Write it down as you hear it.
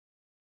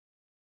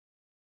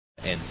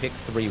And pick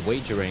 3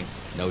 wagering,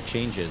 no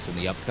changes in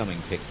the upcoming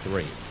pick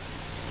 3.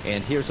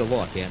 And here's a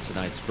look at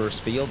tonight's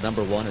first field.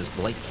 Number 1 is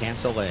Blake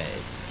Castellet.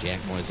 Jack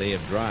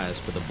Moiseyev drives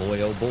for the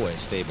Boy Oh Boy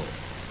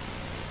stables.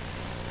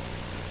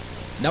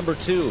 Number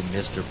 2,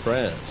 Mr.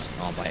 PREZ,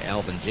 owned by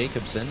Alvin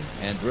Jacobson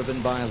and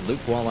driven by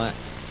Luke Ouellette.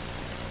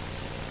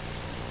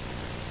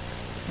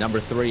 Number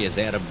 3 is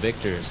Adam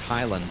Victor's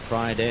Highland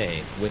Pride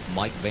A with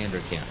Mike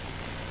Vanderkamp.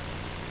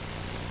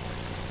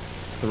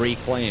 3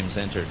 claims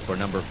entered for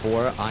number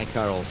 4,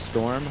 Icarl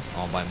Storm,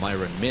 owned by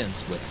Myron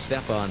Mintz with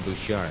Stefan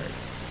Bouchard.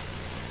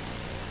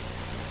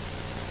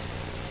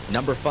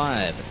 Number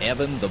 5,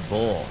 Evan the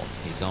Bull.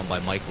 He's owned by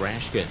Mike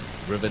Rashkin,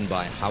 driven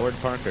by Howard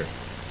Parker.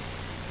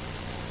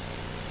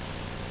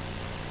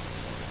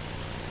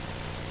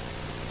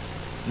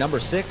 Number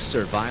 6,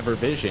 Survivor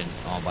Vision,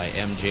 owned by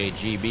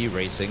MJGB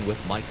Racing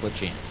with Mike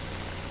LaChance.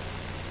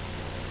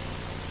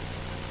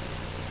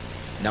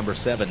 Number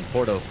 7,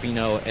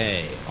 Portofino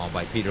A, owned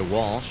by Peter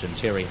Walsh and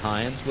Terry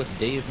Hines with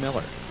Dave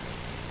Miller.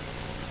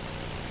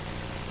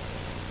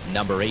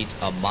 Number 8,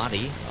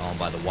 Amati, owned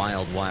by the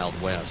Wild Wild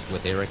West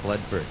with Eric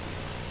Ledford.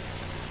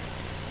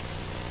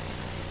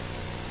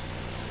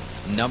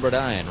 Number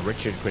 9,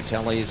 Richard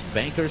Critelli's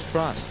Bankers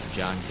Trust,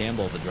 John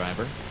Campbell the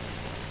driver.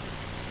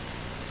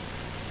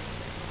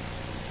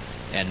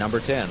 And number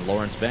 10,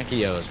 Lawrence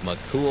Vecchio's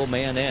McCool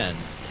Man N,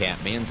 Cat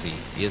Manzi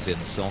is in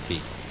the sulky.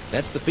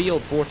 That's the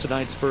field for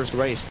tonight's first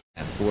race.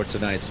 And for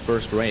tonight's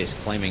first race,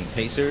 claiming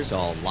pacers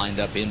all lined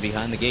up in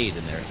behind the gate,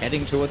 and they're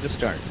heading toward the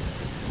start.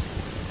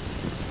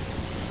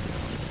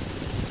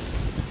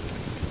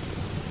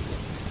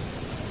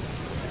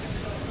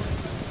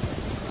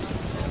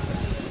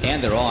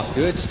 And they're off.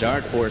 Good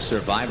start for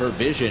Survivor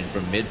Vision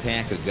from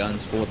mid-pack of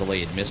guns for the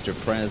lead. Mr.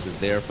 PREZ is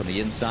there from the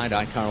inside.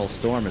 Icarl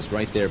Storm is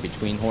right there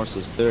between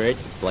horses third.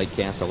 Blake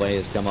Castellet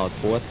has come out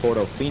fourth.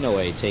 Portofino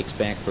A takes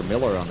back for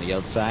Miller on the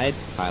outside.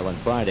 Highland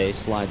Friday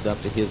slides up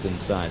to his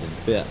inside in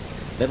fifth.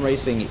 Then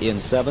racing in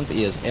seventh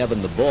is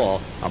Evan the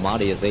Bull.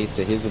 Amati is eighth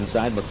to his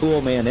inside.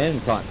 McCool Man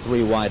N caught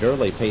 3 wide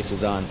early,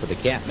 paces on for the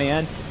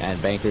Catman.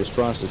 And Bankers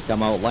Trust has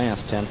come out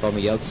last, 10th on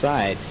the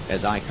outside,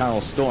 as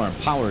Icarl Storm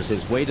powers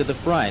his way to the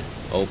front.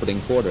 Opening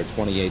quarter,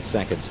 28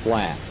 seconds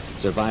flat.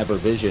 Survivor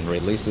Vision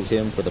releases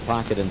him for the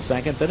pocket in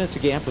second. Then it's a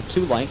gap of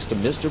 2 lengths to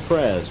Mr.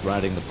 PREZ,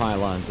 riding the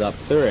pylons up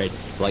third.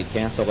 Blake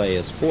Castellet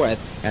is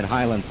fourth, and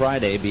Highland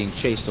Friday being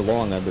chased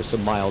along under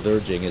some mild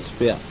urging is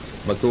fifth.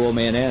 McCool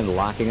Man N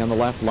locking on the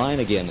left line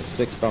again is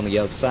sixth on the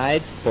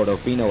outside.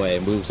 Portofino A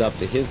moves up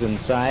to his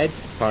inside.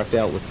 Parked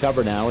out with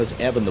cover now is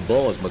Evan the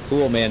Bull as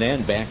McCool Man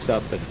N backs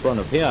up in front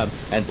of him.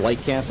 And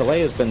Blake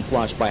Castellet has been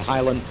flushed by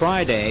Highland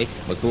Friday.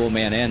 McCool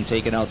Man N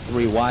taking out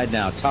 3 wide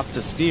now. Tough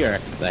to steer.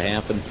 The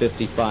half and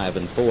 55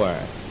 and 4.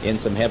 In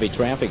some heavy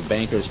traffic,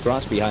 Bankers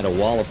Trust behind a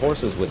wall of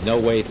horses with no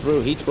way through.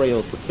 He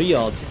trails the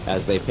field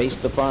as they pace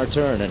the far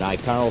turn, and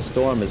Icarl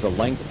Storm is a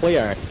length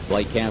clear.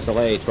 Blake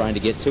Castellet trying to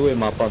get to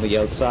him up on the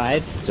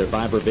outside.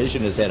 Survivor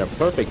Vision has had a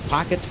perfect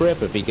pocket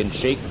trip if he can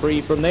shake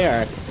free from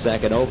there.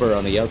 Second over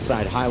on the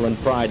outside, Highland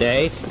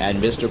Friday, and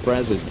Mr.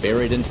 PREZ is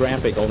buried in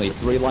traffic, only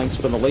 3 lengths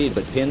from the lead,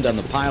 but pinned on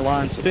the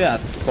pylons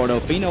fifth.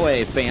 Portofino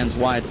A fans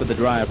wide for the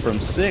drive from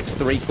 6th,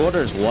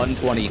 3/4,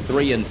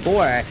 123 and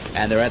 4,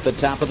 and they're at the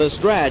top of the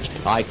stretch.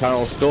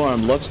 Icarl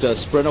Storm looks to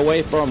sprint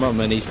away from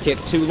him, and he's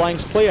kicked 2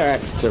 lengths clear.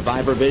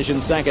 Survivor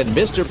Vision second.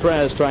 Mr.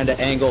 PREZ trying to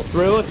angle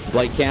through.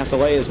 Blake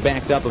Castellet is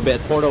backed up a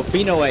bit.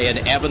 Portofino A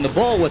and Evan the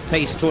Bull with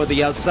pace toward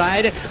the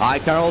outside.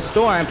 Icarl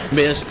Storm,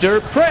 Mr.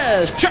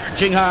 PREZ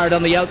charging hard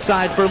on the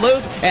outside for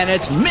Luke, and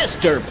it's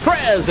Mr.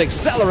 PREZ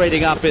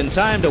accelerating up in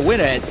time to win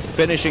it.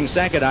 Finishing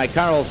second,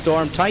 Icarl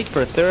Storm tight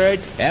for third.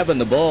 Evan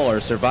the Bull or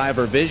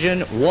Survivor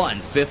Vision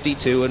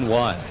 152 and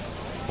 1.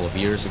 A couple of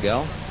years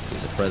ago,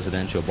 he's a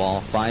Presidential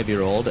Ball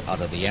 5-year-old out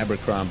of the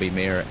Abercrombie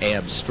mare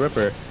Ab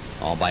Stripper,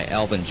 all by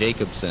Alvin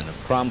Jacobson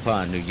of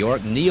Crampon, New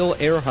York. Neil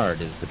Earhart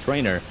is the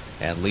trainer,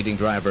 and leading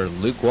driver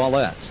Luke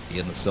Ouellette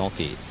in the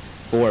sulky.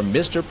 For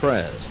Mr.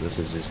 PREZ, this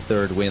is his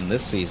 3rd win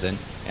this season,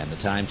 and the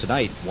time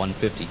tonight,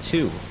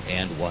 152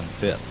 and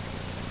 1/5.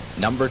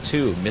 Number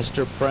 2,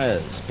 Mr.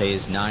 PREZ,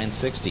 pays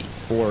 $9.60,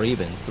 4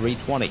 even,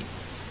 320.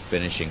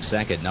 Finishing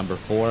second, number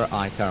 4,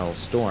 Icarl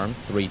Storm,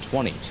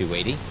 320,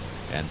 280.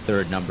 And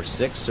third, number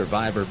 6,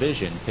 Survivor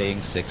Vision,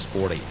 paying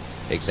 $640.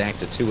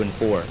 Exacta 2 and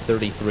 4,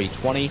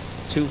 33.20,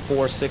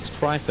 246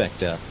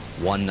 trifecta,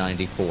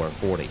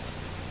 194.40.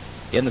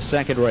 In the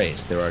second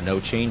race, there are no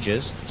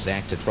changes.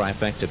 Exacta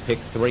trifecta pick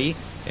 3,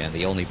 and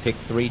the only pick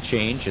 3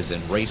 change is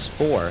in race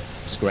 4,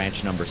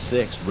 scratch number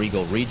 6,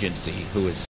 Regal Regency, who is